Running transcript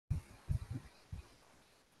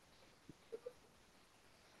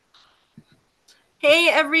Hey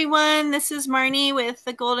everyone, this is Marnie with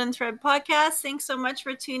the Golden Thread Podcast. Thanks so much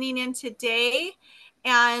for tuning in today.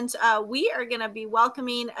 And we are going to be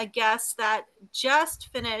welcoming a guest that just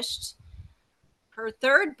finished her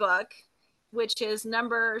third book, which is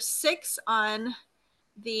number 6 on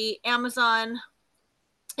the Amazon.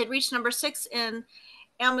 It reached number 6 in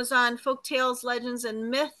Amazon Folk Tales, Legends,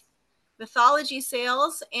 and Mythology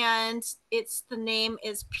sales, and the name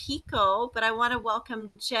is Pico. But I want to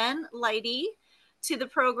welcome Jen Lighty to the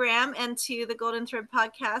program and to the Golden Thread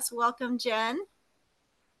Podcast. Welcome, Jen.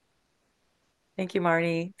 Thank you,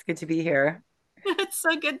 Marnie. It's good to be here. It's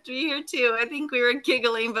so good to be here too. I think we were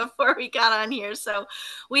giggling before we got on here. So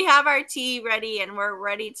we have our tea ready and we're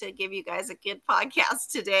ready to give you guys a good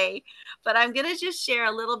podcast today. But I'm going to just share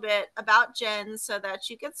a little bit about Jen so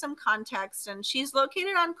that you get some context. And she's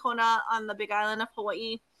located on Kona on the Big Island of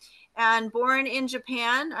Hawaii and born in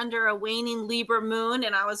Japan under a waning Libra moon.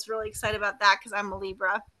 And I was really excited about that because I'm a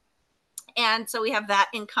Libra. And so we have that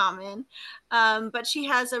in common. But she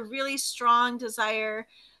has a really strong desire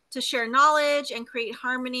to share knowledge and create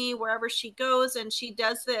harmony wherever she goes. And she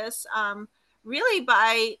does this really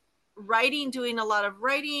by writing, doing a lot of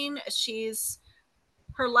writing.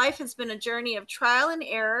 Her life has been a journey of trial and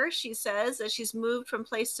error, she says, as she's moved from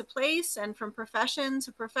place to place and from profession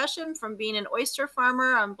to profession, from being an oyster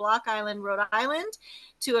farmer on Block Island, Rhode Island,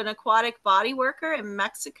 to an aquatic body worker in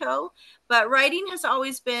Mexico. But writing has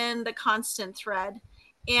always been the constant thread.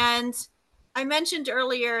 And I mentioned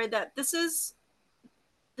earlier that this is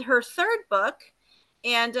her third book,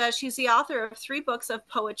 and she's the author of 3 books of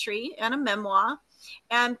poetry and a memoir.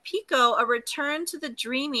 And Pico, A Return to the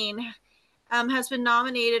Dreaming, has been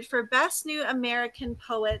nominated for Best New American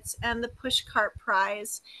Poets and the Pushcart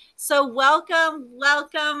Prize. So welcome.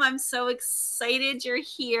 I'm so excited you're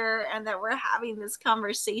here and that we're having this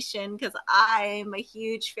conversation because I'm a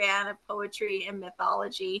huge fan of poetry and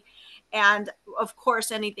mythology and of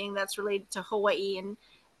course anything that's related to Hawaii,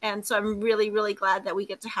 and so I'm really, really glad that we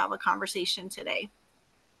get to have a conversation today.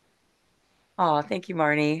 Oh, thank you,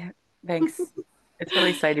 Marnie. Thanks. It's really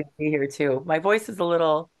exciting to be here too. My voice is a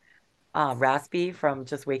little raspy from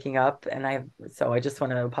just waking up, and so I just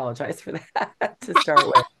want to apologize for that to start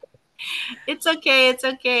with. It's okay. It's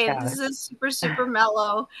okay. Yeah. This is super, super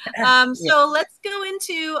mellow. Yeah. So let's go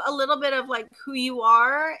into a little bit of like who you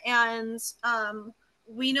are. And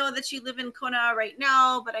we know that you live in Kona right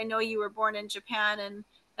now, but I know you were born in Japan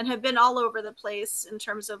and have been all over the place in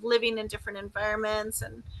terms of living in different environments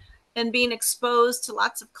and being exposed to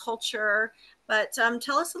lots of culture. But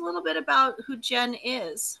tell us a little bit about who Jen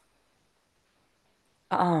is.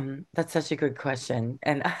 That's such a good question.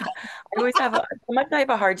 And sometimes I have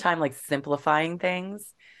a hard time like simplifying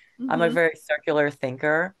things. I'm a Mm-hmm. very circular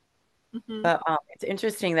thinker. Mm-hmm. But it's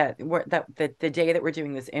interesting that the day that we're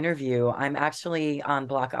doing this interview, I'm actually on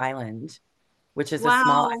Block Island, which is a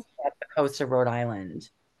small Wow. island off the coast of Rhode Island.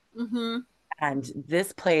 Mm-hmm. And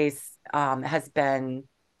this place has been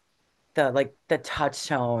the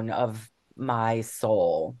touchstone of my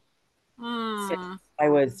soul since Mm. I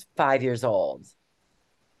was 5 years old.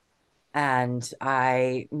 And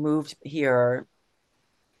I moved here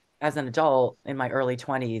as an adult in my early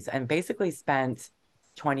 20s and basically spent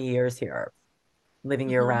 20 years here living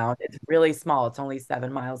year Mm-hmm. round. It's really small. It's only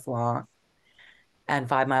 7 miles long and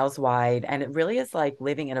 5 miles wide. And it really is like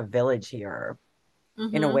living in a village here in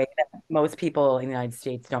a Mm-hmm. way that most people in the United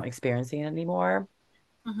States don't experience it anymore.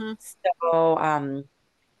 Mm-hmm. So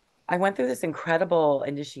I went through this incredible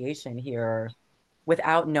initiation here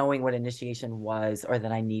without knowing what initiation was or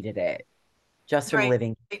that I needed it just from Right.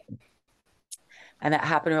 living. And that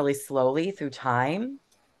happened really slowly through time.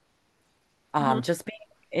 Mm-hmm. Just being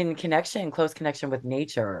in connection, close connection with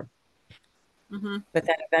nature. Mm-hmm. But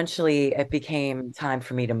then eventually it became time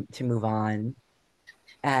for me to move on.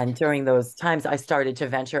 And during those times, I started to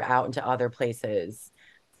venture out into other places.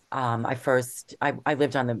 I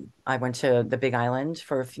lived I went to the Big Island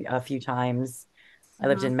for a few times. I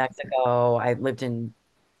lived Mm-hmm. in Mexico. I lived in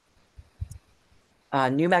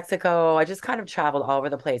New Mexico. I just kind of traveled all over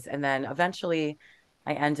the place. And then eventually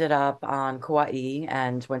I ended up on Kauai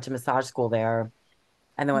and went to massage school there.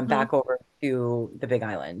 And then went Mm-hmm. back over to the Big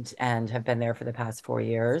Island and have been there for the past 4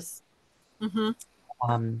 years. Mm-hmm.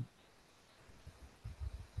 Um,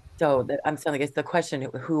 I'm saying, I guess the question,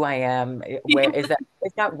 who I am, where Yeah. is that?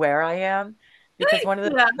 Is that where I am? Because Yeah.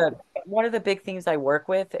 one of the big themes I work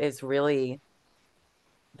with is really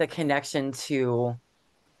the connection to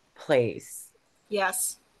place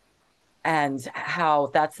Yes. and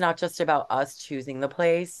how that's not just about us choosing the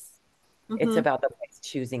place, it's Mm-hmm. about the place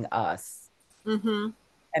choosing us Mm-hmm.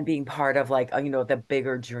 and being part of like, the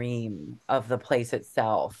bigger dream of the place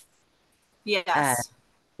itself. And Yes.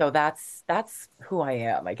 so that's who I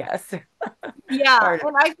am, I guess. Yeah. Part of,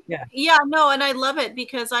 And I, yeah. yeah, no, and I love it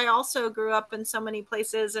because I also grew up in so many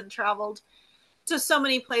places and traveled to so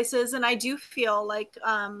many places. And I do feel like,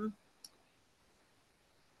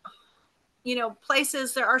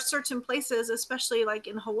 places, there are certain places, especially like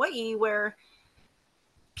in Hawaii, where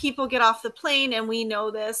people get off the plane and we know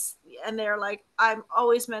this, and they're like, I'm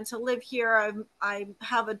always meant to live here. I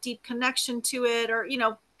have a deep connection to it. Or,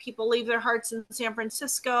 people leave their hearts in San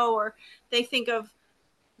Francisco, or they think of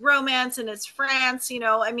romance and it's France.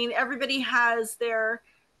 I mean, everybody has their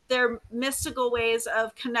mystical ways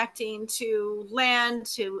of connecting to land,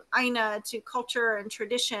 to Aina, to culture and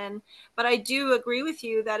tradition. But I do agree with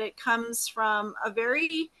you that it comes from a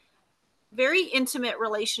very, very intimate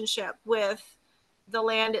relationship with the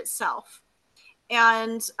land itself.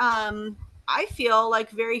 And I feel like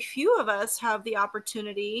very few of us have the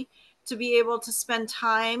opportunity to be able to spend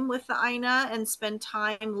time with the Aina and spend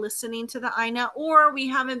time listening to the Aina, or we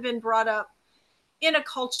haven't been brought up in a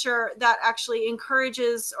culture that actually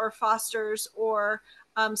encourages or fosters or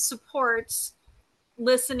supports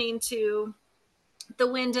listening to the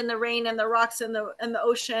wind and the rain and the rocks and the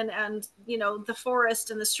ocean and the forest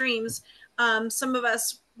and the streams. Some of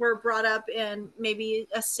us were brought up in maybe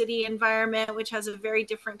a city environment, which has a very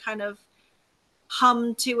different kind of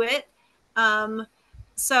hum to it. Um,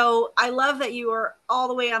 so I love that you were all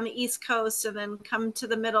the way on the East Coast and then come to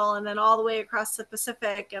the middle and then all the way across the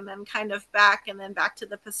Pacific and then kind of back and then back to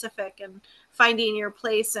the Pacific and finding your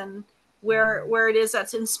place and where it is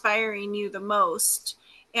that's inspiring you the most.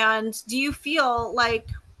 And do you feel like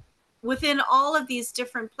within all of these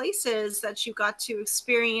different places that you got to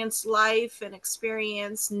experience life and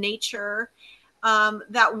experience nature,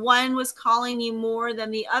 that one was calling you more than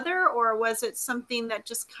the other, or was it something that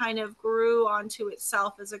just kind of grew onto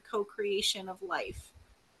itself as a co-creation of life?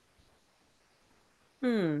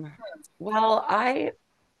 Hmm. Well, I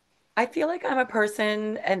feel like I'm a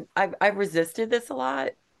person, and I've resisted this a lot,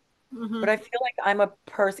 Mm-hmm. but I feel like I'm a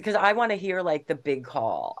person because I want to hear like the big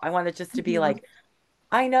call. I want it just to be Mm-hmm. like,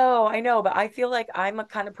 I know, but I feel like I'm a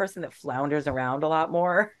kind of person that flounders around a lot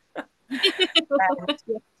more.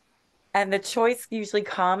 And the choice usually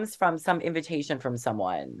comes from some invitation from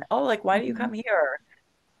someone. Oh, like, why don't you Mm-hmm. come here?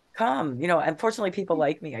 Come. Unfortunately, people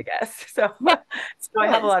like me, I guess. So, Yeah, it's so I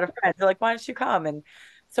have a good. lot of friends. They're like, why don't you come? And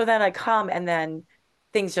so then I come, and then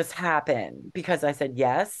things just happen because I said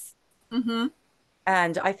yes. Mm-hmm.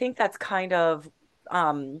 And I think that's kind of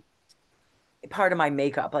um part of my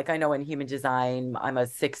makeup. Like I know in human design, I'm a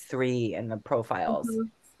 6'3" in the profiles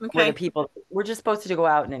Mm-hmm. where the Okay. people we're just supposed to go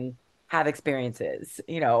out and have experiences.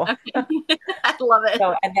 Okay. I love it.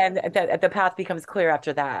 So and then the path becomes clear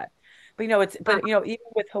after that. But even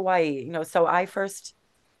with Hawaii, so I first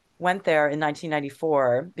went there in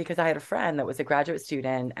 1994 because I had a friend that was a graduate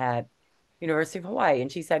student at University of Hawaii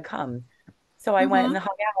and she said come. So I went Mm-hmm. and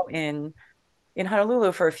hung out in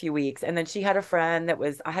Honolulu for a few weeks. And then she had a friend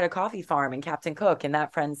I had a coffee farm in Captain Cook, and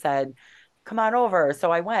that friend said, come on over.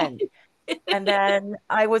 So I went. And then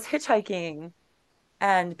I was hitchhiking,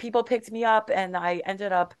 and people picked me up, and I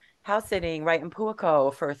ended up house sitting right in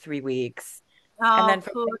Puako for 3 weeks. And Oh, then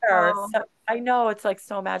from there, Puko. so I know it's like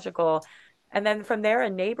so magical. And then from there, a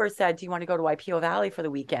neighbor said, do you want to go to Waipio Valley for the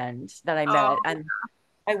weekend that I met? Oh, And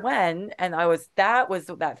I went, and that was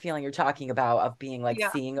that feeling you're talking about of being like yeah.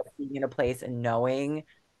 being in a place and knowing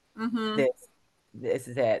Mm-hmm. this this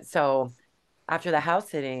is it. So after the house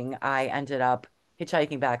sitting, I ended up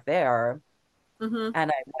hitchhiking back there Mm-hmm.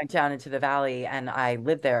 and I went down into the valley and I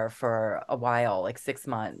lived there for a while, like 6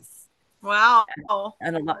 months. Wow.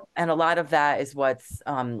 And a lot of that is what's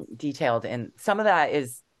detailed in some of that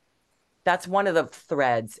is that's one of the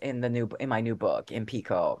threads in my new book in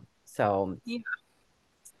Pico. Yeah.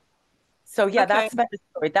 So yeah, Okay. that's been the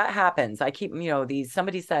story. That happens. I keep,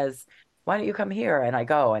 somebody says, why don't you come here? And I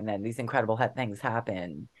go, and then these incredible things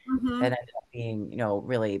happen Mm-hmm. that end up being,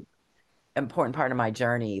 really important part of my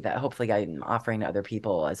journey that hopefully I'm offering to other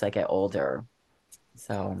people as I get older.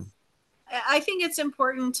 So, I think it's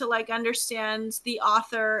important to like understand the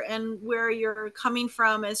author and where you're coming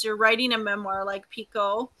from as you're writing a memoir like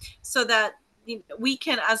Pico, so that we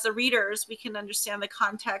can, as the readers, we can understand the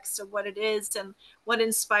context of what it is and what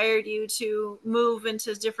inspired you to move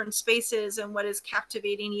into different spaces and what is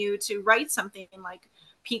captivating you to write something like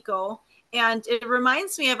Pico. And it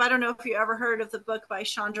reminds me of, I don't know if you ever heard of the book by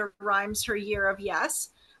Chandra Rhimes, Her Year of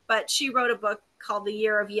Yes, but she wrote a book called The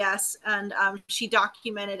Year of Yes, and she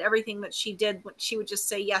documented everything that she did. She would just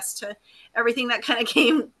say yes to everything that kind of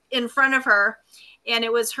came in front of her, and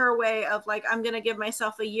it was her way of like, I'm going to give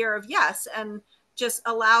myself a year of yes. And just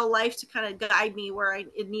allow life to kind of guide me where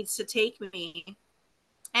it needs to take me.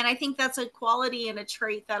 And I think that's a quality and a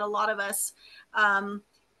trait that a lot of us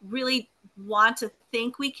really want to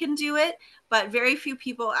think we can do it, but very few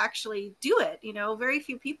people actually do it. Very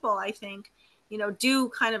few people, I think, do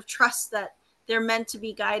kind of trust that they're meant to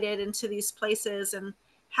be guided into these places and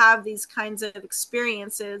have these kinds of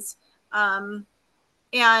experiences.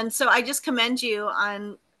 And so I just commend you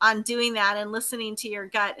on doing that and listening to your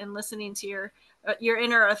gut and listening to your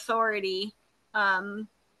inner authority, um,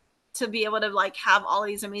 to be able to like have all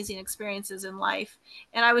these amazing experiences in life.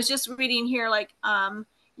 And I was just reading here, like,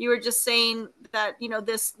 you were just saying that,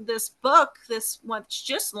 this book, this one's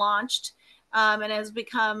just launched, and has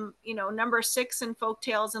become, number 6 in folk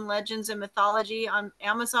tales and legends and mythology on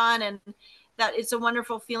Amazon. And that it's a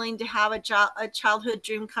wonderful feeling to have a childhood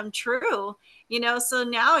dream come true. So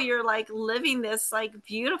now you're like living this like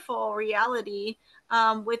beautiful reality,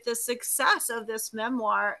 with the success of this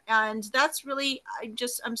memoir. And that's really,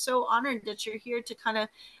 I'm so honored that you're here to kind of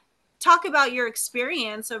talk about your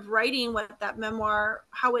experience of writing what that memoir,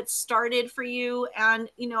 how it started for you. And,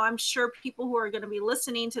 I'm sure people who are going to be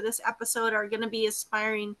listening to this episode are going to be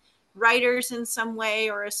aspiring writers in some way,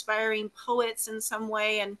 or aspiring poets in some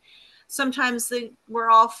way. And sometimes we're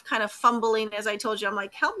all kind of fumbling, as I told you. I'm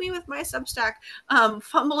like, help me with my Substack,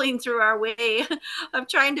 fumbling through our way of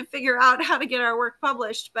trying to figure out how to get our work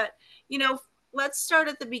published. But, let's start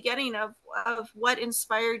at the beginning of what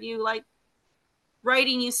inspired you. Like,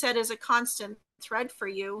 writing, you said, is a constant thread for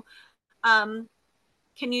you. Um,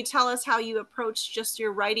 can you tell us how you approach just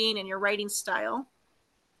your writing and your writing style?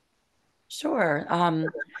 Sure.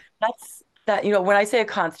 That's that, when I say a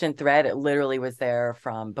constant thread, it literally was there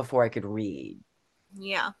from before I could read.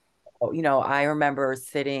 Yeah. I remember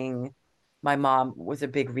my mom was a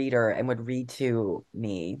big reader and would read to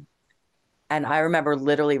me. And I remember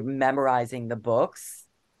literally memorizing the books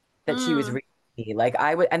that she was Mm, reading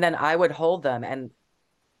me. And then I would hold them and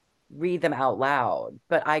read them out loud,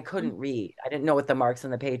 but I couldn't read. I didn't know what the marks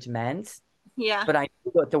on the page meant, yeah. but I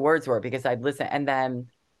knew what the words were because I'd listen. And then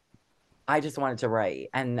I just wanted to write.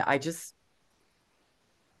 And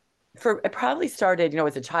it probably started,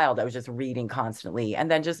 as a child, I was just reading constantly and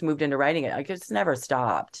then just moved into writing it. I just never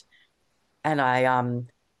stopped. And I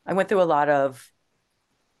went through a lot of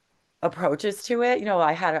approaches to it.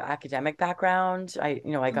 I had an academic background. I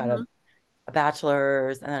got Mm-hmm. a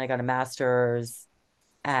bachelor's and then I got a master's.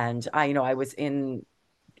 And I was in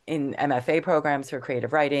MFA programs for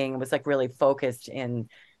creative writing, was like really focused in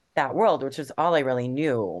that world, which was all I really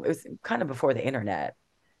knew. It was kind of before the internet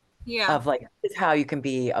Yeah. of like, this is how you can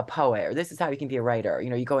be a poet, or this is how you can be a writer.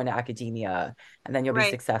 You go into academia and then you'll be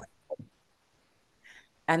Right. successful.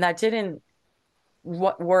 And that didn't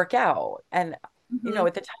work out. And, Mm-hmm.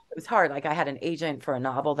 at the time it was hard. Like I had an agent for a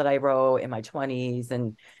novel that I wrote in my 20s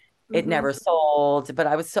and it Mm-hmm. never sold, but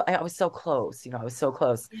I was so close, I was so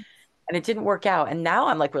close. And it didn't work out. And now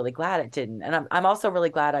I'm like really glad it didn't. And I'm also really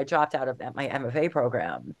glad I dropped out of my MFA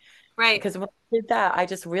program Right. because when I did that, I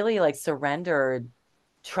just really like surrendered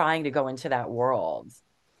trying to go into that world.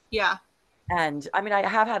 Yeah. And I mean, I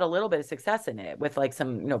have had a little bit of success in it with like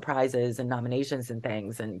some, prizes and nominations and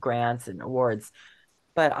things and grants and awards.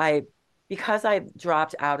 But because I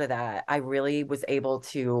dropped out of that, I really was able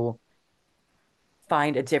to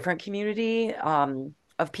find a different community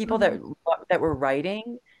of people Mm-hmm. that were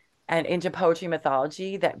writing and into poetry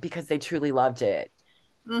mythology that because they truly loved it.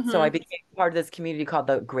 So I Mm-hmm. became part of this community called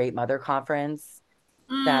the Great Mother Conference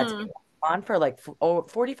that's been Mm. on for like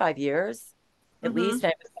 45 years at Mm-hmm. least.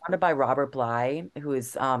 And it was founded by Robert Bly, who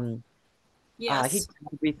is he Yes.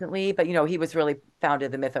 died recently, but he was really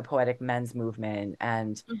founded the Mythopoetic Men's movement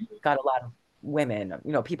and Mm-hmm. got a lot of women,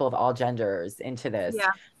 people of all genders into this.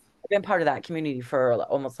 Yeah. I've been part of that community for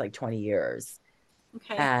almost like 20 years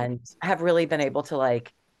Okay. and have really been able to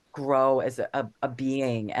like grow as a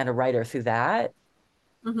being and a writer through that.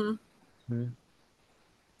 Mm-hmm. Mhm.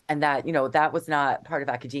 And that was not part of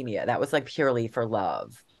academia. That was like purely for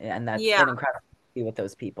love. And that's Yeah. been incredible to be with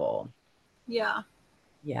those people. Yeah.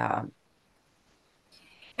 Yeah.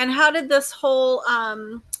 And how did this whole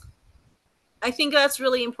I think that's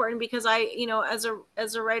really important because as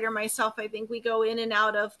a writer myself, I think we go in and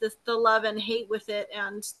out of the love and hate with it,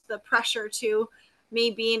 and the pressure to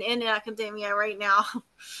me being in academia right now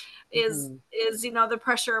is Mhm. the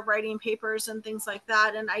pressure of writing papers and things like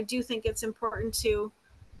that. And I do think it's important to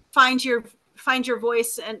find your find your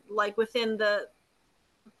voice and like within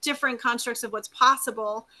different constructs of what's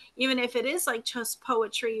possible, even if it is like just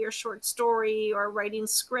poetry or short story or writing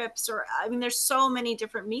scripts, or I mean there's so many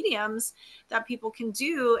different mediums that people can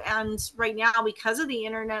do. And right now, because of the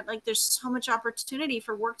internet, like there's so much opportunity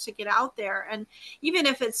for work to get out there. And even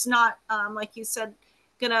if it's not like you said,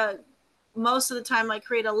 gonna most of the time like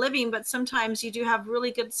create a living, but sometimes you do have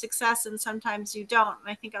really good success and sometimes you don't. And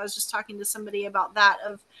I think I was just talking to somebody about that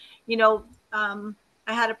of, you know, I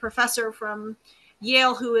had a professor from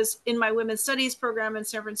Yale who was in my women's studies program in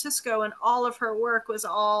San Francisco, and all of her work was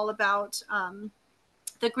all about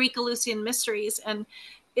the Greek Eleusinian mysteries. And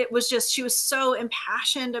it was just, she was so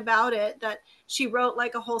impassioned about it that she wrote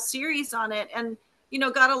like a whole series on it, and, you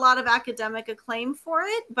know, got a lot of academic acclaim for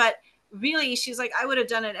it. But really, she's like, I would have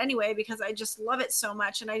done it anyway because I just love it so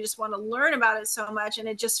much and I just want to learn about it so much. And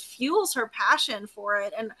it just fuels her passion for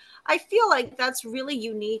it. And I feel like that's really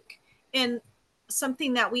unique in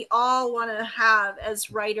something that we all want to have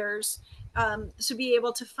as writers, to be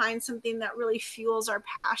able to find something that really fuels our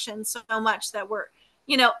passion so much that we're,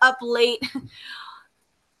 you know, up late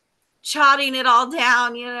jotting it all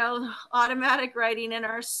down, you know, automatic writing in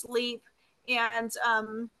our sleep. And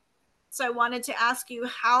so I wanted to ask you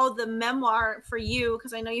how the memoir for you,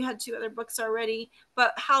 because I know you had two other books already,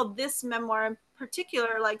 but how this memoir in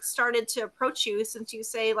particular like started to approach you, since you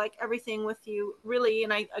say like everything with you really,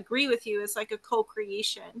 and I agree with you, is like a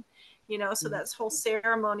co-creation, you know. So Mhm. that's whole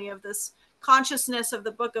ceremony of this consciousness of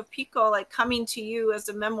the book of Pico like coming to you as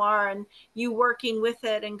a memoir, and you working with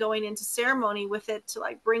it and going into ceremony with it to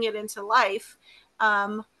like bring it into life.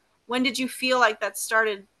 When did you feel like that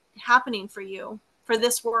started happening for you, for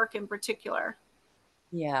this work in particular?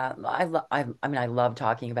 Yeah, I mean, I love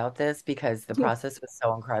talking about this because the process was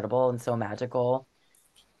so incredible and so magical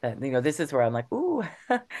that, this is where I'm like, ooh.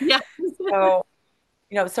 Yeah. So,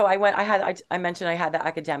 so I mentioned I had the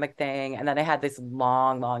academic thing, and then I had this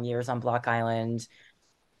long, long years on Block Island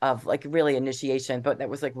of like really initiation, but that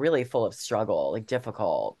was like really full of struggle, like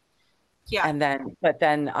difficult. Yeah. But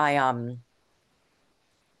then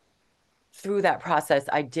through that process,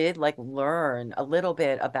 I did like learn a little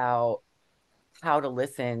bit about how to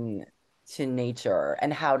listen to nature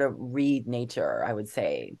and how to read nature, I would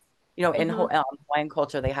say. In Mm-hmm. Hawaiian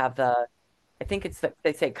culture, they have I think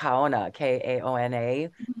they say kaona, Kaona,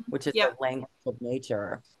 which is the Yeah. language of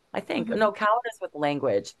nature. I think, Mm-hmm. no, kaona is with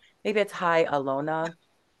language. Maybe it's Hai Alona. Hi,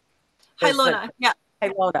 There's the Lona. Yeah.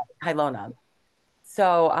 Hai Lona.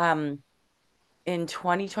 So, in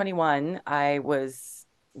 2021, I was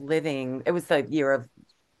it was the year of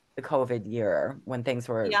the COVID year when things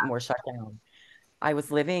were Yeah. more shut down. I was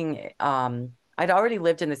I'd already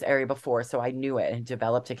lived in this area before, so I knew it and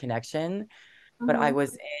developed a connection. But I Mm-hmm.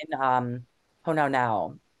 was in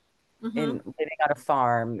Honau Mm-hmm. in living on a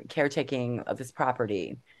farm, caretaking of this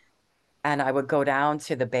property. And I would go down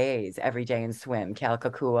to the bays every day and swim,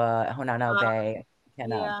 Kalakakua, Honau Uh, Bay,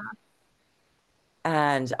 Kenna. yeah.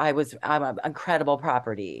 And I'm an incredible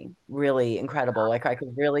property, really incredible. Like I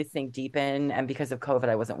could really sink deep in. And because of COVID,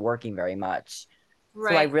 I wasn't working very much. So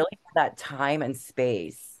I Right. really had that time and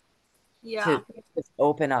space Yeah. to just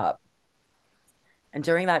open up. And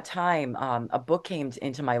during that time, a book came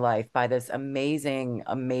into my life by this amazing,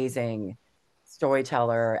 amazing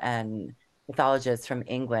storyteller and mythologist from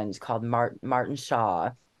England called Martin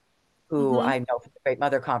Shaw, who Mm-hmm. I know from the Great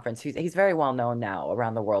Mother Conference. He's very well known now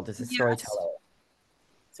around the world as a Yes. storyteller.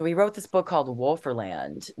 So he wrote this book called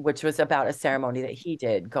Wolferland, which was about a ceremony that he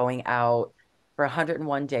did, going out for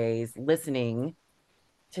 101 days, listening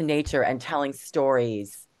to nature and telling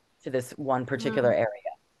stories to this one particular Mm. area.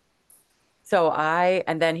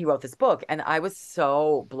 And then he wrote this book, and I was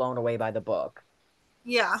so blown away by the book.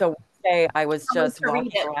 Yeah. So one day I was Can't wait just to read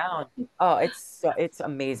walking it. around. Oh, it's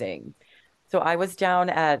amazing. So I was down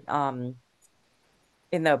at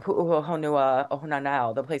in the Pu'uhonua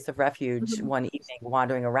Ohunanau, the place of refuge, Mm-hmm. one evening,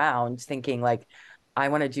 wandering around, thinking like, I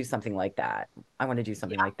want to do something like that. I want to do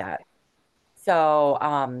something Yeah. like that. So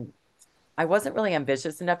I wasn't really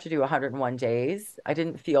ambitious enough to do 101 days. Yeah. I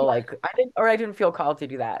didn't feel called to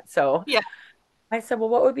do that. So Yeah. I said, well,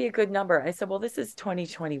 what would be a good number? I said, well, this is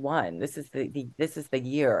 2021. This is this is the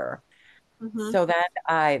year. Mm-hmm. So then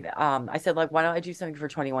I said, like, why don't I do something for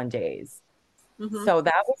 21 days? Mm-hmm. So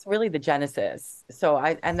that was really the genesis.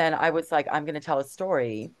 And then I was like, I'm going to tell a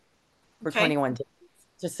story for Okay. 21 days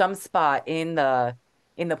to some spot in the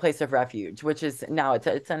place of refuge, which is now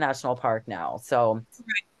it's a national park now. So,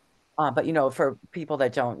 Right. but for people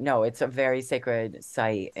that don't know, it's a very sacred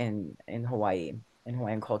site in Hawaii, in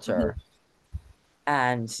Hawaiian Mm-hmm. culture.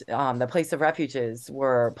 And the place of refuges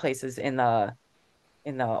were places in the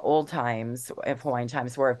old times of Hawaiian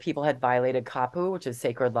times where if people had violated kapu, which is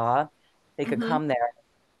sacred law, they could Mm-hmm. come there.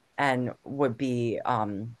 and would be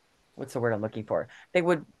what's the word I'm looking for? They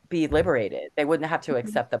would be liberated. They wouldn't have to Mhm.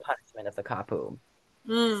 accept the punishment of the kapu.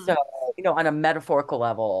 So, Mm. on a metaphorical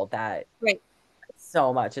level, that Right.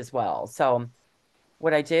 so much as well. So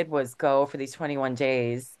what I did was go for these 21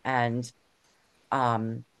 days, and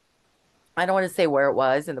um I don't want to say where it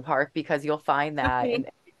was in the park because you'll find that in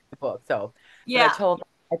Okay. the book. So, but Yeah. I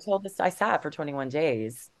told this I sat for 21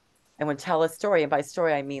 days and would tell a story. And by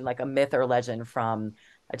story, I mean like a myth or legend from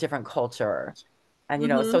a different culture. And, so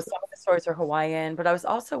Mm-hmm. some of the stories are Hawaiian, but I was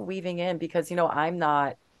also weaving in because, I'm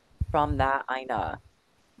not from that Aina.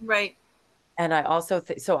 Right. And I also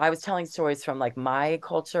so I was telling stories from like my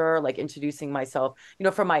culture, like introducing myself,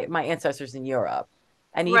 from my ancestors in Europe,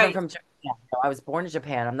 and even Right. from Japan. I was born in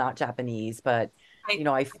Japan. I'm not Japanese, but Right.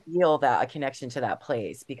 I feel that a connection to that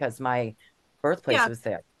place because my birthplace Yeah. was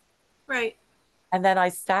there. Right. And then I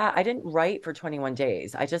didn't write for 21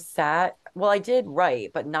 days. I just sat. Well, I did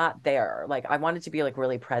write, but not there. Like I wanted to be like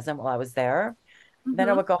really present while I was there. Then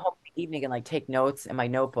I Mm-hmm. would go home in the evening and like take notes in my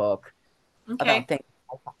notebook Okay. about things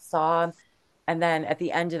I saw. And then at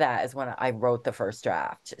the end of that is when I wrote the first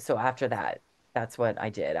draft. So after that, that's what I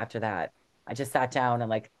did. After that, I just sat down and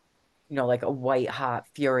like, like a white hot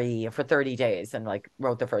fury for 30 days and like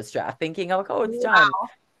wrote the first draft thinking, oh, it's done. Wow.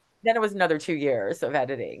 Then it was another 2 years of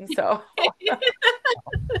editing. So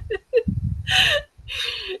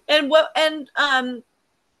And what and I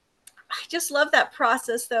just love that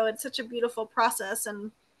process though. It's such a beautiful process,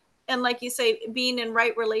 and like you say, being in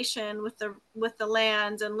right relation with the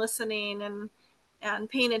land and listening and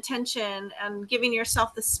paying attention and giving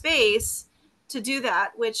yourself the space to do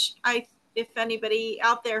that, which I if anybody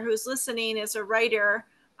out there who's listening is a writer,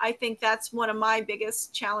 I think that's one of my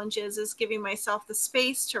biggest challenges is giving myself the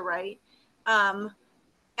space to write. Um,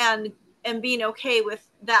 and being okay with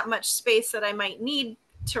that much space that I might need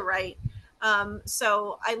to write.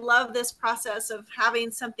 So I love this process of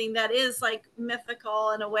having something that is like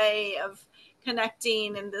mythical in a way of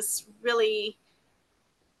connecting, and this really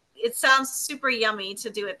it sounds super yummy to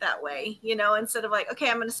do it that way, instead of like, okay,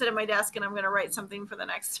 I'm going to sit at my desk and I'm going to write something for the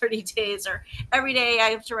next 30 days, or every day I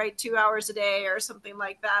have to write 2 hours a day or something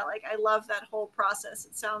like that. Like, I love that whole process.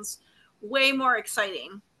 It sounds way more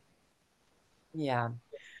exciting. yeah.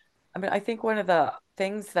 I mean, I think one of the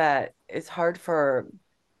things that is hard for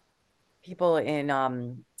people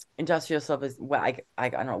in industrial civilization, well, I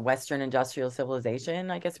don't know, Western industrial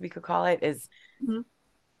civilization, I guess we could call it, is Mm-hmm.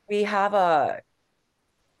 we have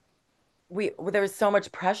there's so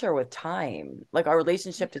much pressure with time. Like our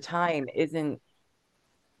relationship to time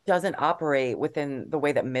doesn't operate within the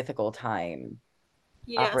way that mythical time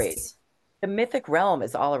operates. Yes. The mythic realm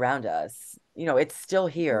is all around us. It's still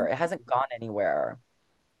here. It Mm-hmm. hasn't gone anywhere.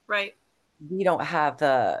 Right. We don't have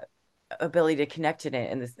the ability to connect in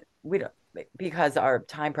it in this we don't because our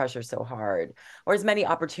time pressure is so hard or as many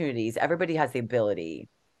opportunities. Everybody has the ability.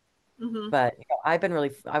 Mm-hmm. But I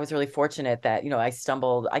was really fortunate that,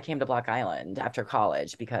 I came to Block Island after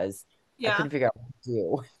college because I Yeah. couldn't figure out what to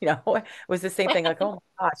do. It was the same thing like, oh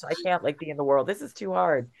my gosh, I can't like be in the world. This is too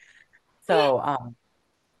hard. So,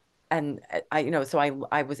 and so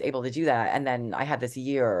I was able to do that. And then I had this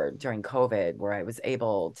year during COVID where I was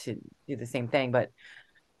able to do the same thing. But,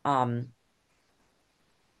 um,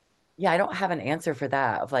 yeah, I don't have an answer for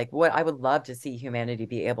that of like what I would love to see humanity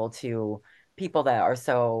be able to people that are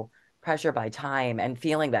so pressured by time and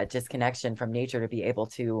feeling that disconnection from nature to be able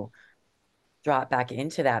to drop back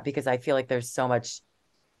into that because I feel like there's so much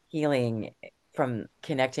healing from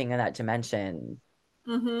connecting in that dimension.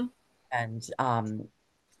 Mm-hmm. And I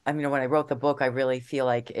mean when I wrote the book, I really feel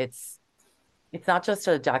like it's not just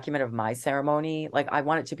a document of my ceremony. Like I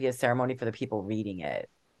want it to be a ceremony for the people reading it.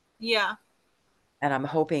 Yeah. And I'm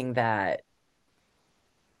hoping that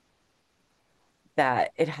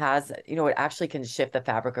it has, it actually can shift the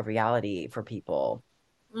fabric of reality for people.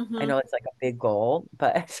 I Mm-hmm. know it's like a big goal,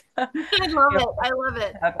 but I love it. I love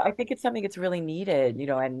it. I think it's something that's really needed,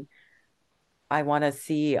 and I want to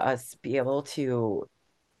see us be able to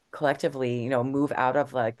collectively, move out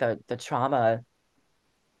of like the trauma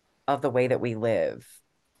of the way that we live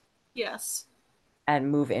Yes.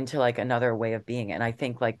 and move into like another way of being. And I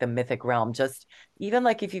think like the mythic realm, just even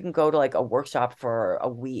like if you can go to like a workshop for a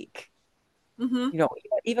week, Mm-hmm.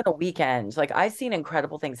 even a weekend, like I've seen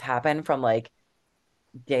incredible things happen from like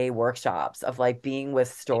day workshops of like being with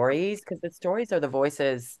stories because the stories are the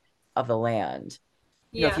voices of the land.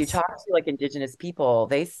 If you Yes. talk to like indigenous people,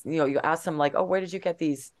 you ask them like, oh, where did you get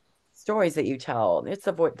these stories that you tell? It's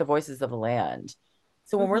the voices of the land.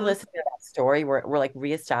 So when we're Mm-hmm. listening to that story, we're like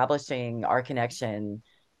reestablishing our connection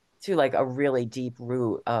to like a really deep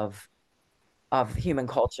root of human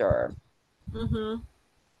culture. Mm-hmm.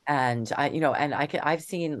 And I've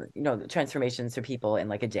seen, the transformations to people in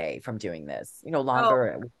like a day from doing this, Oh,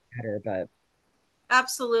 longer, better, but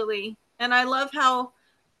absolutely. And I love how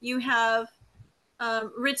you have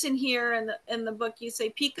written here in the book. You say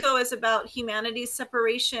Pico is about humanity's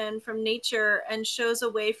separation from nature and shows a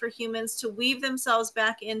way for humans to weave themselves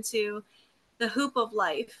back into the hoop of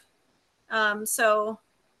life. So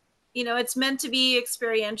it's meant to be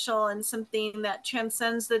experiential and something that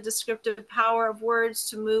transcends the descriptive power of words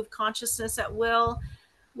to move consciousness at will,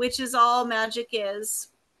 which is all magic is.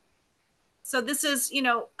 So this is,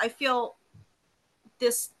 I feel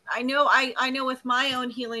this, I know with my own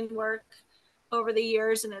healing work over the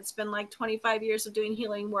years, and it's been like 25 years of doing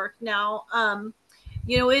healing work now.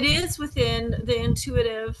 It is within the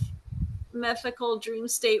intuitive mythical dream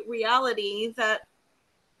state reality that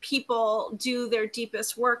people do their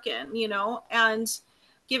deepest work in, and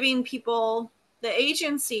giving people the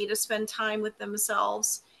agency to spend time with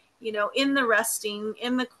themselves, in the resting,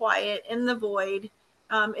 in the quiet, in the void,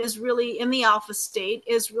 is really in the alpha state,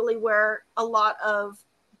 is really where a lot of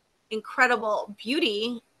incredible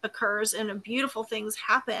beauty occurs and beautiful things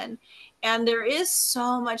happen. And there is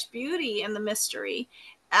so much beauty in the mystery.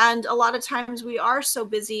 And a lot of times we are so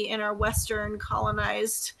busy in our Western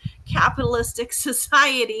colonized capitalistic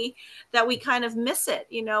society that we kind of miss it.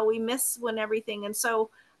 We miss when everything. And so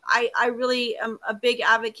I really am a big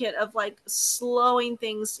advocate of like slowing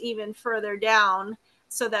things even further down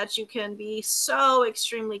so that you can be so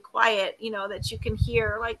extremely quiet, that you can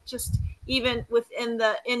hear like just even within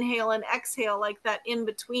the inhale and exhale, like that in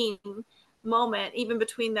between moment, even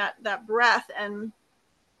between that breath. And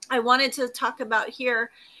I wanted to talk about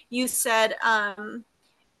here, you said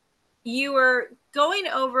you were going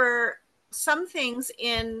over some things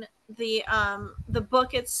in the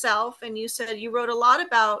book itself, and you said you wrote a lot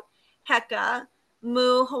about Heka,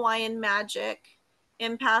 Mu Hawaiian magic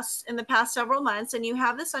in the past several months, and you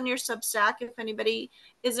have this on your Substack. If anybody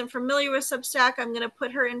isn't familiar with Substack, I'm going to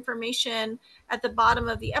put her information at the bottom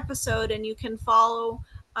of the episode, and you can follow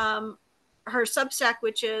her Substack,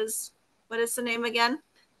 which is, what is the name again?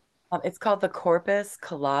 it's called the Corpus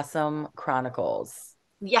Colossum Chronicles.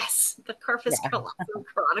 Yes, the Corpus Yeah. Colossum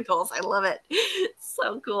Chronicles. I love it.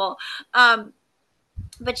 So cool. Um,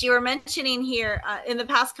 but you were mentioning here in the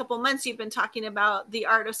past couple months, you've been talking about the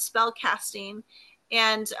art of spell casting,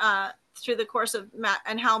 and through the course of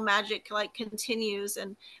and how magic like continues,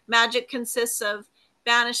 and magic consists of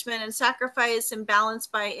banishment and sacrifice and balance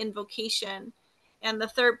by invocation. And the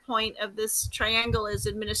third point of this triangle is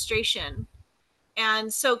administration.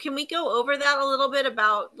 And so, can we go over that a little bit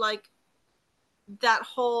about like that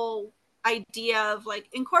whole idea of like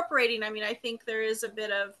incorporating? I mean, I think there is a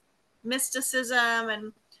bit of mysticism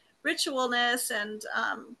and ritualness and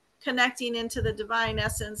connecting into the divine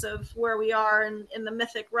essence of where we are in the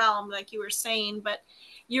mythic realm, like you were saying. But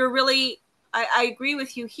you're really, I agree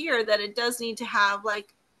with you here that it does need to have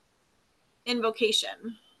like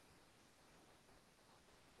invocation.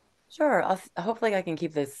 Sure. Hopefully I can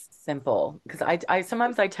keep this simple because I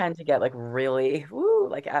sometimes I tend to get like really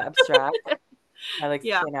like abstract. I like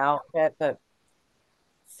Yeah. spin out a bit, but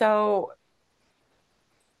so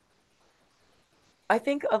I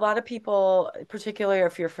think a lot of people, particularly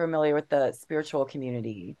if you're familiar with the spiritual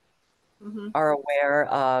community, Mm-hmm. are aware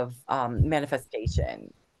of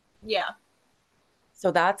manifestation. Yeah.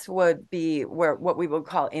 So that's would be where what we would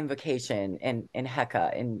call invocation in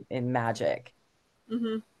Heka in magic.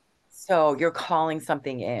 Mm-hmm. So you're calling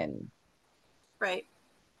something in. Right.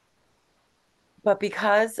 But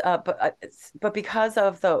because of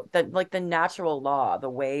the like the natural law,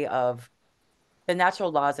 the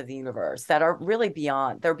natural laws of the universe that are really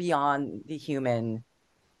beyond, they're beyond the human.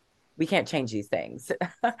 We can't change these things.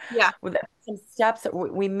 Yeah. With some steps,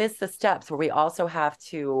 we miss the steps where we also have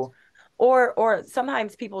to, or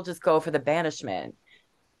sometimes people just go for the banishment,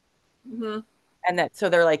 Mm-hmm. and that so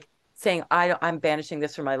they're like saying, I'm banishing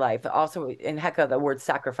this from my life. Also in Heka, the word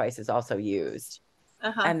sacrifice is also used,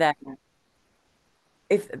 Uh-huh. and then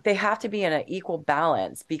if they have to be in an equal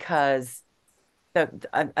balance because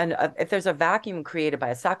if there's a vacuum created by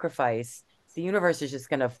a sacrifice, the universe is just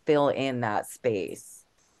going to fill in that space.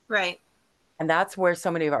 Right. And that's where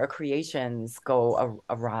so many of our creations go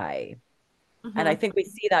awry. And Mm-hmm. I think we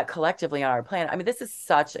see that collectively on our planet. I mean, this is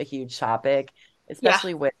such a huge topic, Yeah.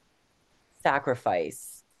 especially with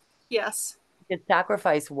sacrifice. Yes. Because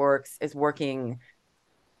sacrifice is working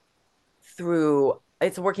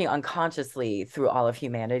it's working unconsciously through all of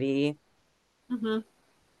humanity. Mm-hmm.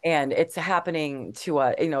 And it's happening to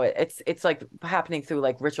it's like happening through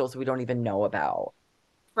like rituals we don't even know about.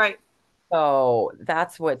 Right. So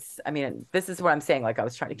that's I mean, this is what I'm saying. Like I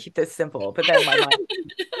was trying to keep this simple, but then my mind,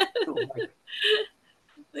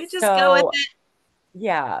 We just go with so it.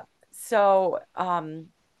 yeah. So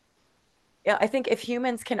yeah, I think if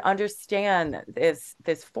humans can understand this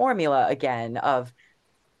formula again of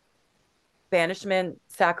banishment,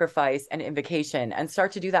 sacrifice, and invocation, and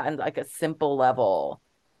start to do that on like a simple level,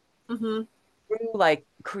 Mm-hmm. through like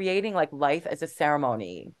creating like life as a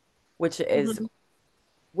ceremony, which is Mm-hmm.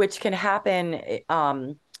 which can happen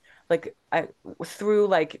like through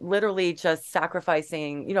like literally just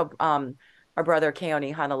sacrificing, our brother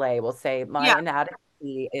Keone Hanale will say my Yeah.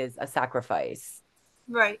 inadequacy is a sacrifice.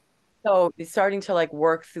 Right. So starting to like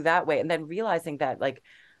work through that way and then realizing that like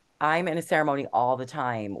I'm in a ceremony all the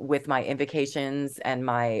time with my invocations and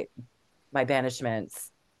my banishments,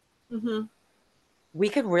 Mm-hmm. we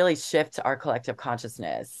could really shift our collective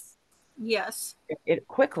consciousness Yes. it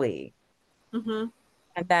quickly. Mm-hmm.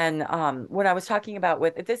 And then when I was talking about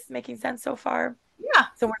with is this making sense so far? Yeah.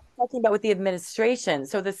 So we're talking about with the administration.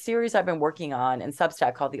 So the series I've been working on in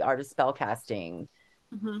Substack called The Art of Spellcasting.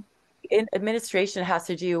 Mm-hmm. In administration has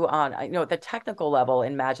to do on the technical level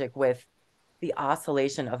in magic with the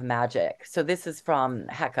oscillation of magic. So this is from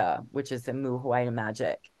Heka, which is the Mu Hawaiian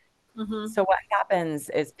magic. Mm-hmm. So what happens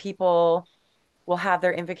is people will have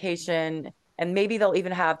their invocation and maybe they'll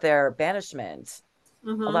even have their banishment. A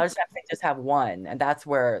Mm-hmm. lot of times they just have one, and that's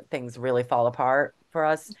where things really fall apart for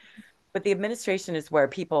us. But the administration is where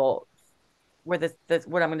where this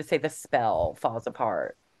what I'm going to say, the spell falls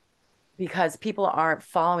apart because people aren't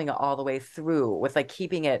following it all the way through with like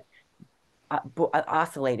keeping it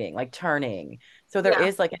oscillating, like turning. So there Yeah.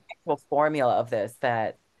 is like an actual formula of this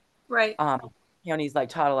that Right. Keone's like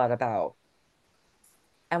taught a lot about.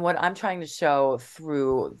 And what I'm trying to show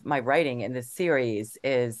through my writing in this series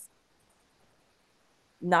is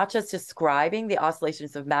not just describing the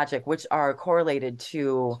oscillations of magic, which are correlated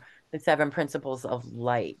to the seven principles of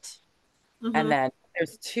light. And Mm-hmm. then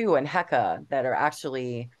there's two in Heka that are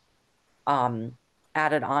actually um,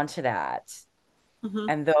 added onto that. Mm-hmm.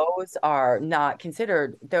 And those are not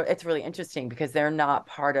considered, it's really interesting because they're not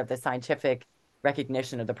part of the scientific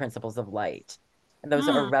recognition of the principles of light. And those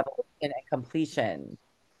are Mm. revelation and completion.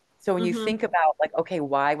 So when you Mm-hmm. think about like, okay,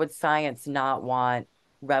 why would science not want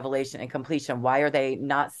revelation and completion? Why are they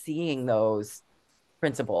not seeing those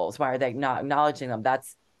principles? Why are they not acknowledging them?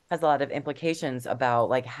 That's has a lot of implications about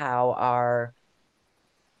like how our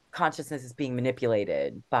consciousness is being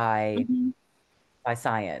manipulated Mm-hmm. by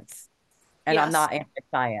science. And I'm Yes. not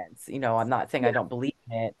anti-science, I'm not saying I Yeah. don't believe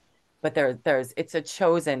in it, but there's it's a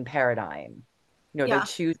chosen paradigm. They're Yeah.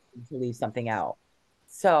 choosing to leave something out.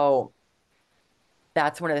 So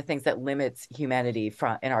that's one of the things that limits humanity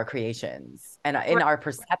from in our creations and in Right. our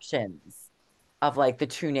perceptions of like the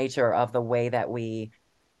true nature of the way that we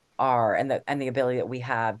are and the ability that we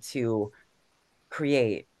have to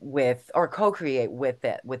create with or co-create with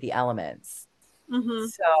the elements. Mm-hmm.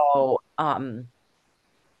 So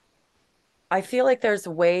I feel like there's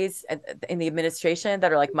ways in the administration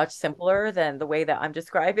that are like much simpler than the way that I'm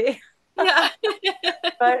describing. Yeah.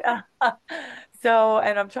 But so,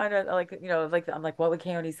 and I'm trying to like, like I'm like, what would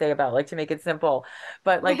Keone say about like to make it simple?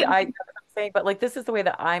 But like I'm saying, but like this is the way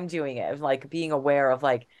that I'm doing it, of like being aware of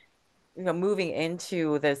like, moving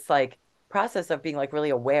into this like process of being like really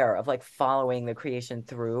aware of like following the creation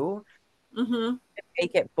through, Mm-hmm.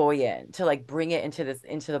 make it buoyant, to like bring it into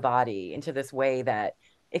the body, into this way that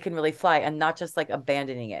it can really fly and not just like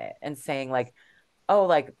abandoning it and saying like, oh,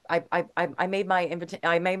 like I made my invitation,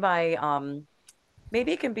 I made my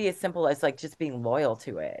maybe it can be as simple as like just being loyal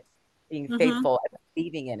to it, being Mm-hmm. faithful and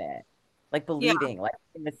believing in it, like Yeah. believing like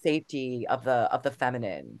in the safety of the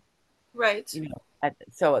feminine, Right.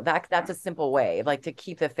 so that's a simple way like to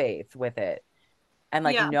keep the faith with it and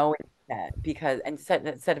like Yeah. knowing that because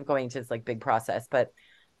instead of going to this like big process, but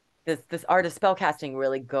this art of spellcasting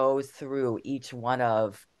really goes through each one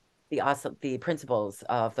of the principles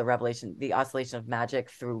of the revelation, the oscillation of magic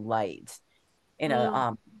through light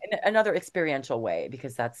Mm. in another experiential way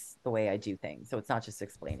because that's the way I do things. So it's not just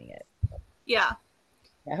explaining it. Yeah.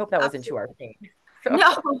 I hope that wasn't too Absolutely. arcane. So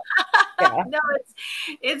No. yeah. No,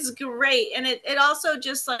 it's great. And it also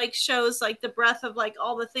just like shows like the breadth of like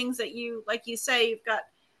all the things that you like you say, you've got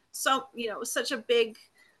so such a big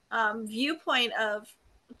viewpoint of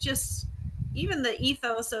just even the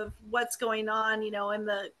ethos of what's going on, in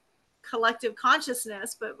the collective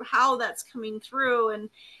consciousness, but how that's coming through and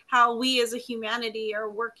how we as a humanity are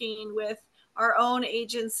working with our own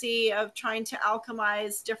agency of trying to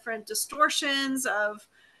alchemize different distortions of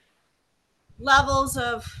levels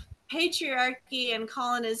of patriarchy and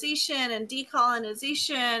colonization and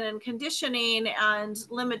decolonization and conditioning and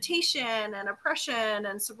limitation and oppression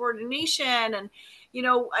and subordination. And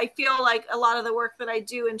I feel like a lot of the work that I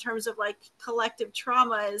do in terms of like collective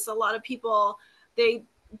trauma is a lot of people, they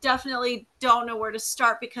definitely don't know where to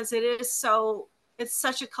start because it's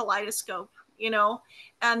such a kaleidoscope,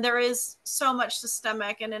 and there is so much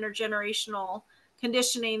systemic and intergenerational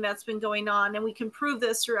conditioning that's been going on, and we can prove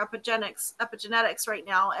this through epigenetics right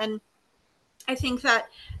now. And I think that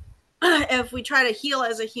if we try to heal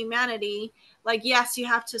as a humanity, like, yes, you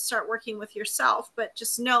have to start working with yourself, but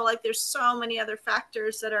just know, like, there's so many other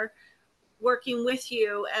factors that are working with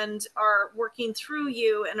you and are working through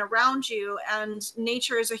you and around you, and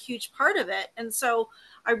nature is a huge part of it. And so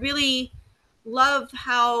I really love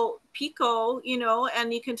how Pico,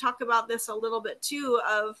 and you can talk about this a little bit too,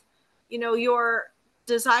 of your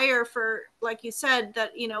desire for, like you said,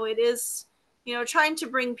 that it is trying to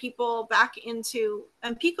bring people back into,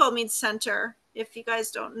 and Pico means center, if you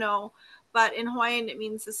guys don't know, but in Hawaiian it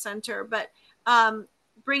means the center. But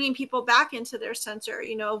bringing people back into their center,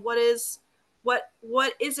 what is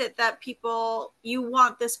it that people, you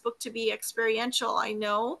want this book to be experiential, I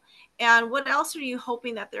know, and what else are you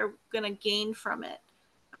hoping that they're going to gain from it?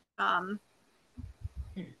 um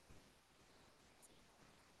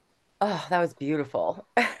Oh, that was beautiful.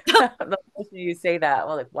 The more you say that, I'm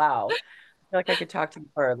like, wow. I feel like I could talk to you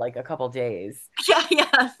for like a couple days. yeah,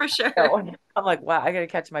 yeah, for sure. So I'm like, wow, I gotta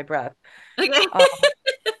catch my breath. Okay. Um,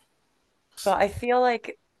 but I feel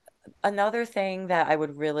like another thing that I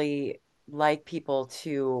would really like people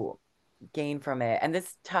to gain from it, and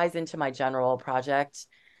this ties into my general project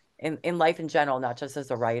in life in general, not just as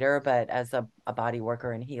a writer, but as a body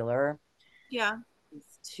worker and healer, Yeah.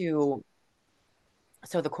 is to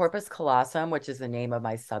so the corpus callosum, which is the name of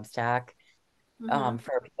my Substack, Mm-hmm.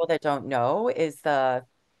 for people that don't know, is the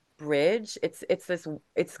bridge.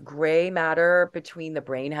 It's gray matter between the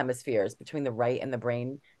brain hemispheres, between the right and the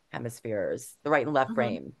brain hemispheres, the right and left Mm-hmm.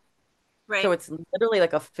 brain. So Right. it's literally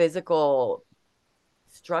like a physical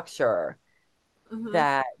structure Mm-hmm.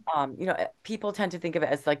 that people tend to think of it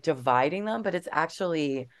as like dividing them, but it's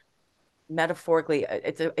actually metaphorically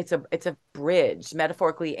it's a bridge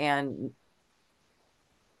metaphorically, and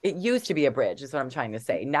it used to be a bridge is what I'm trying to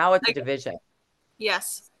say. Now it's a Okay. division.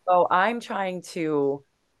 Yes. So I'm trying to,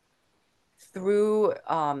 through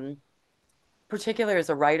particular as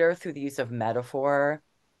a writer, through the use of metaphor,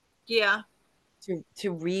 Yeah.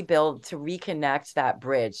 to rebuild, to reconnect that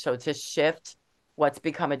bridge. So to shift what's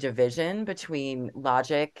become a division between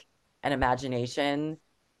logic and imagination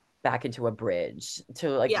back into a bridge, to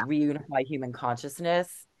like Yeah. reunify human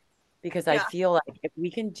consciousness. Because I Yeah. feel like if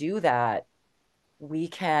we can do that, we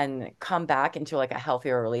can come back into like a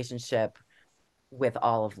healthier relationship with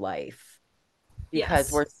all of life.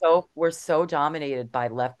 Because Yes. we're so dominated by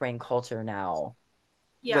left brain culture now,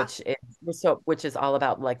 Yeah. which is all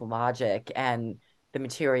about like logic and the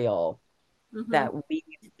material, Mm-hmm. that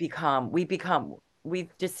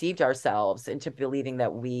we've deceived ourselves into believing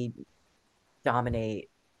that we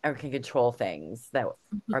dominate or can control things that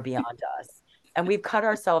are beyond us. And we've cut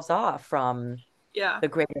ourselves off from Yeah. the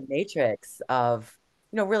greater matrix of,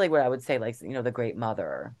 really what I would say, like, the great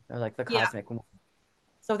mother, or like the Yeah. cosmic.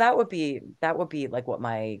 So that would be like what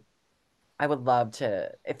I would love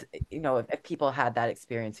to, if people had that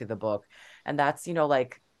experience through the book. And that's,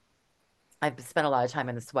 like, I've spent a lot of time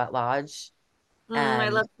in the sweat lodge, I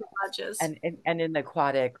and love collages. and in the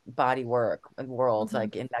aquatic body work world, Mm-hmm.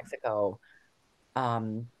 like in Mexico,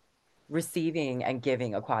 um, receiving and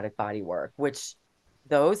giving aquatic body work, which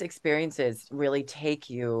those experiences really take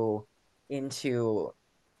you into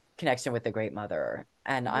connection with the Great Mother.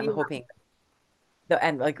 And I'm Yeah. hoping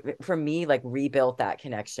and like for me, like rebuilt that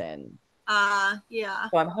connection. Yeah.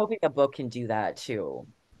 So I'm hoping the book can do that too.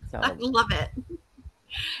 I So love it.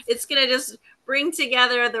 It's gonna just bring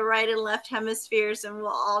together the right and left hemispheres, and we'll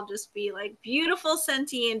all just be like beautiful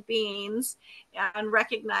sentient beings and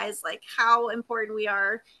recognize like how important we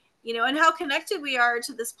are, and how connected we are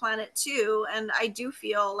to this planet too. And I do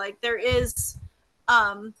feel like there is,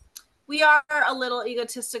 um we are a little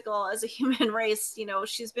egotistical as a human race.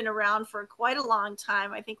 She's been around for quite a long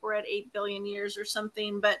time. I think we're at 8 billion years or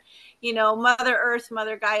something. But Mother Earth,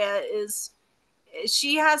 Mother Gaia,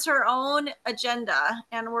 she has her own agenda,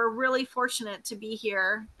 and we're really fortunate to be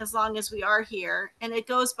here as long as we are here, and it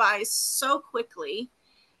goes by so quickly, yeah,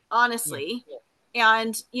 honestly.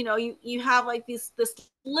 And you have like this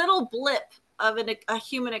little blip of a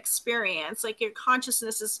human experience. Like, your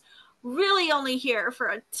consciousness is really only here for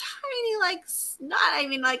a tiny, like, not, I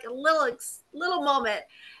mean, like a little moment.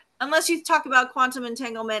 unless you talk about quantum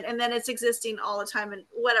entanglement and then it's existing all the time and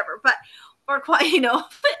whatever. But or quite,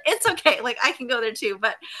 it's okay. Like I can go there too.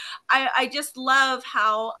 But I just love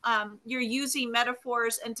how you're using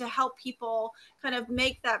metaphors and to help people kind of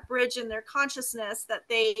make that bridge in their consciousness that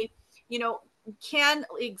they, can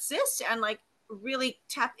exist and like really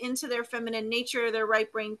tap into their feminine nature, their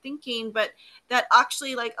right brain thinking, but that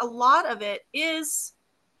actually like a lot of it is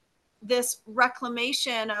this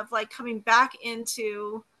reclamation of like coming back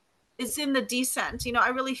into is in the descent. I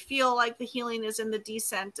really feel like the healing is in the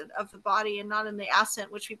descent of the body and not in the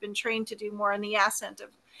ascent, which we've been trained to do more in the ascent of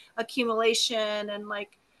accumulation and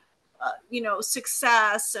like,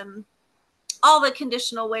 success and all the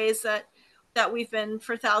conditional ways that we've been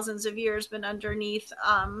for thousands of years been underneath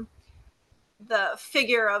the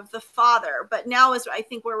figure of the father. But now is I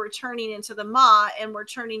think where we're turning into the ma and we're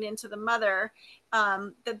turning into the mother,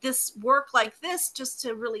 that this work like this just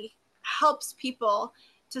to really helps people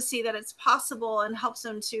to see that it's possible and helps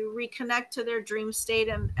them to reconnect to their dream state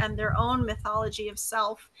and their own mythology of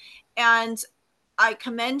self. And I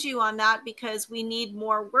commend you on that because we need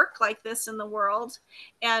more work like this in the world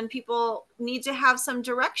and people need to have some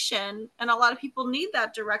direction. And a lot of people need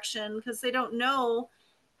that direction because they don't know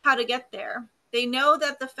how to get there. They know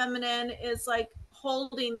that the feminine is like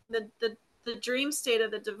holding the dream state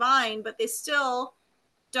of the divine, but they still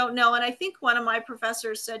don't know. And I think one of my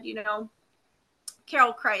professors said,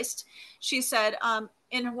 Carol Christ, she said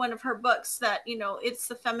in one of her books that, it's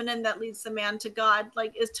the feminine that leads the man to God,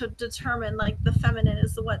 like is to determine like the feminine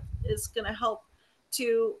is the what is going to help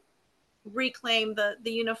to reclaim the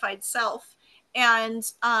unified self. And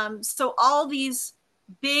so all these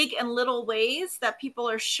big and little ways that people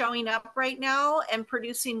are showing up right now and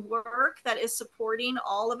producing work that is supporting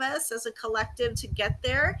all of us as a collective to get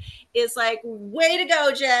there is like, way to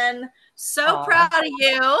go, Jen. So Aw, proud of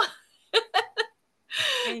you.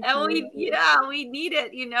 thank And you. we need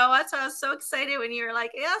it. That's why I was so excited when you were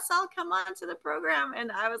like, yes, I'll come on to the program.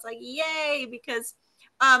 And I was like, yay, because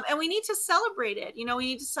and we need to celebrate it. We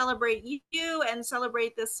need to celebrate you and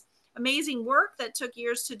celebrate this amazing work that took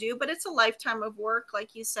years to do, but it's a lifetime of work,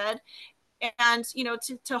 like you said. And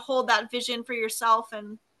to hold that vision for yourself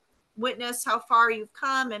and witness how far you've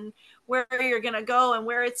come and where you're going to go and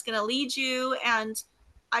where it's going to lead you. And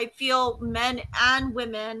I feel men and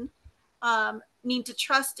women need to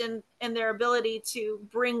trust in their ability to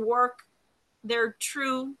bring work, their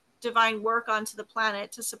true divine work onto the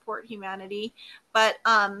planet to support humanity. But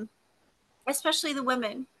especially the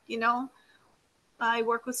women, I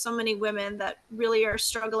work with so many women that really are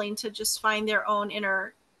struggling to just find their own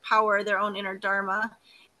inner power, their own inner dharma.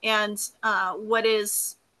 And what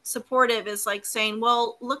is supportive is like saying,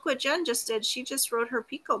 well, look what Jen just did. She just wrote her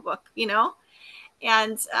Pico book,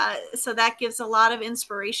 And so that gives a lot of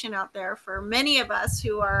inspiration out there for many of us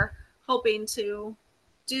who are hoping to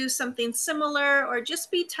do something similar or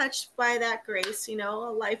just be touched by that grace, a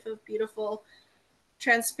life of beautiful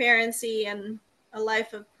transparency and a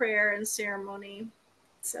life of prayer and ceremony.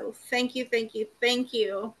 So thank you, thank you, thank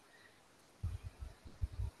you.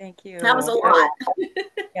 Thank That was a you. lot.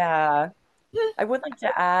 Yeah. I would like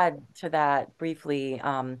to add to that briefly,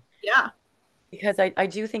 Yeah. because I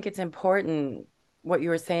do think it's important what you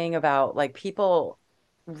were saying about like people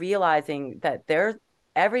realizing that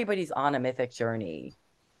everybody's on a mythic journey.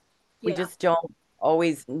 We Yeah. just don't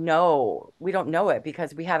always know. We don't know it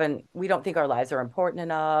because we don't think our lives are important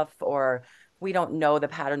enough, or we don't know the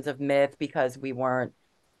patterns of myth because we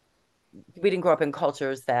didn't grow up in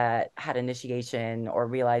cultures that had initiation or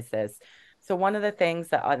realized this. So another thing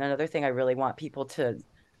I really want people to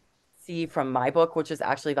see from my book, which is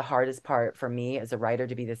actually the hardest part for me as a writer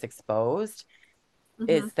to be this exposed, Mm-hmm.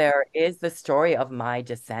 is there is the story of my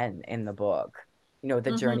descent in the book,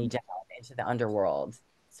 the journey Mm-hmm. down into the underworld.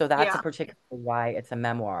 So that's a Yeah. particular why it's a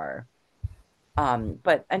memoir.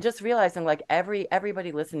 But and just realizing like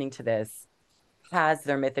everybody listening to this has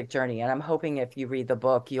their mythic journey. And I'm hoping if you read the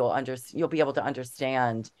book, you'll be able to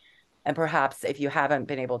understand. And perhaps if you haven't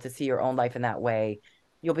been able to see your own life in that way,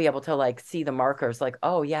 you'll be able to like see the markers like,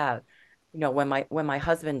 oh yeah, when my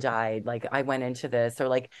husband died, like I went into this, or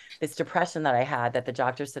like this depression that I had that the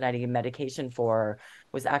doctor said I needed medication for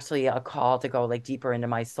was actually a call to go like deeper into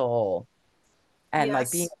my soul. And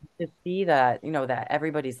like being Yes. able to see that, that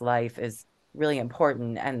everybody's life is really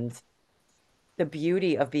important. And the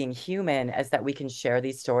beauty of being human is that we can share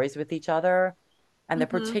these stories with each other. And the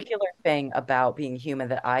Mm-hmm. particular thing about being human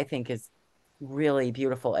that I think is really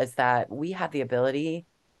beautiful is that we have the ability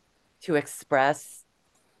to express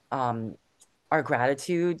um, our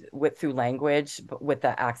gratitude through language, but with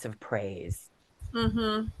the acts of praise.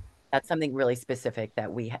 Mm-hmm. That's something really specific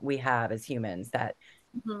that we have as humans that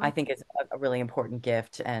Mm-hmm. I think is a really important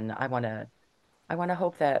gift. And I want to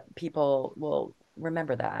hope that people will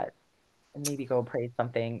remember that and maybe go praise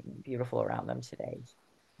something beautiful around them today.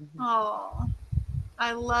 Mhm. Oh,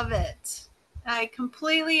 I love it. I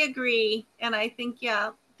completely agree. And I think,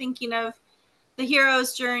 yeah, thinking of the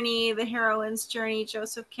hero's journey, the heroine's journey,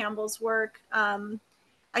 Joseph Campbell's work,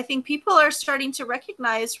 I think people are starting to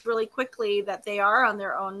recognize really quickly that they are on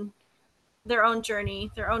their own journey,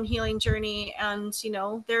 their own healing journey. And, you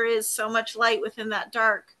know, there is so much light within that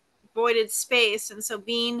dark, voided space. And so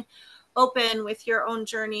being open with your own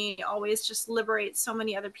journey always just liberates so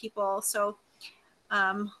many other people. So,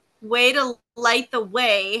 way to light the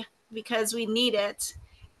way because we need it.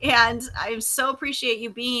 And I so appreciate you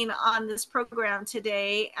being on this program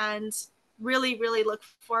today and really, really look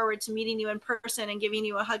forward to meeting you in person and giving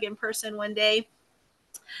you a hug in person one day.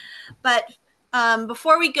 But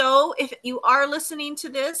before we go, if you are listening to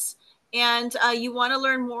this and you want to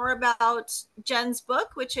learn more about Jen's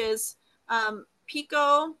book, which is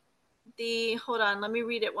Pico, hold on, let me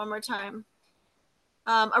read it one more time.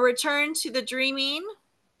 A Return to the Dreaming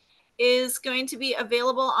is going to be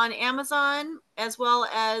available on Amazon as well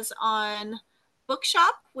as on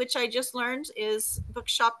Bookshop, which I just learned is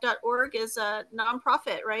bookshop.org is a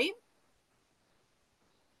nonprofit, right?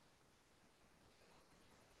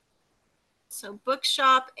 So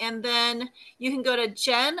Bookshop, and then you can go to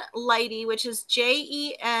Jen Lighty, which is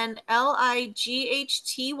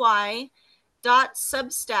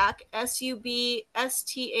JenLighty.substack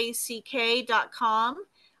substack.com.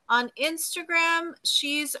 On Instagram,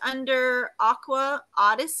 she's under Aqua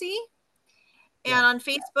Odyssey. Yeah. And on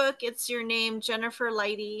Facebook, it's your name, Jennifer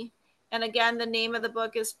Lighty. And again, the name of the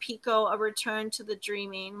book is Pico, A Return to the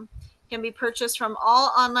Dreaming. It can be purchased from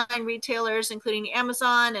all online retailers, including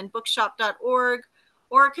Amazon and bookshop.org,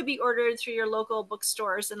 or it could be ordered through your local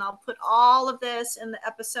bookstores. And I'll put all of this in the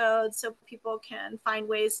episode so people can find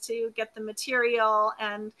ways to get the material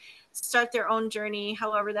and start their own journey,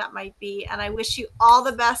 however that might be. And I wish you all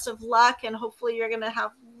the best of luck. And hopefully, you're going to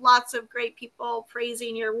have lots of great people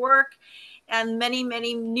praising your work. And many,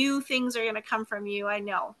 many new things are going to come from you, I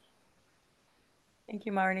know. Thank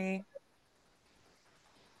you, Marnie.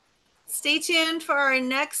 Stay tuned for our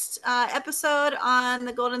next episode on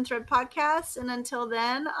the Golden Thread podcast. And until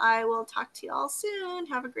then, I will talk to you all soon.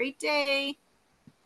 Have a great day.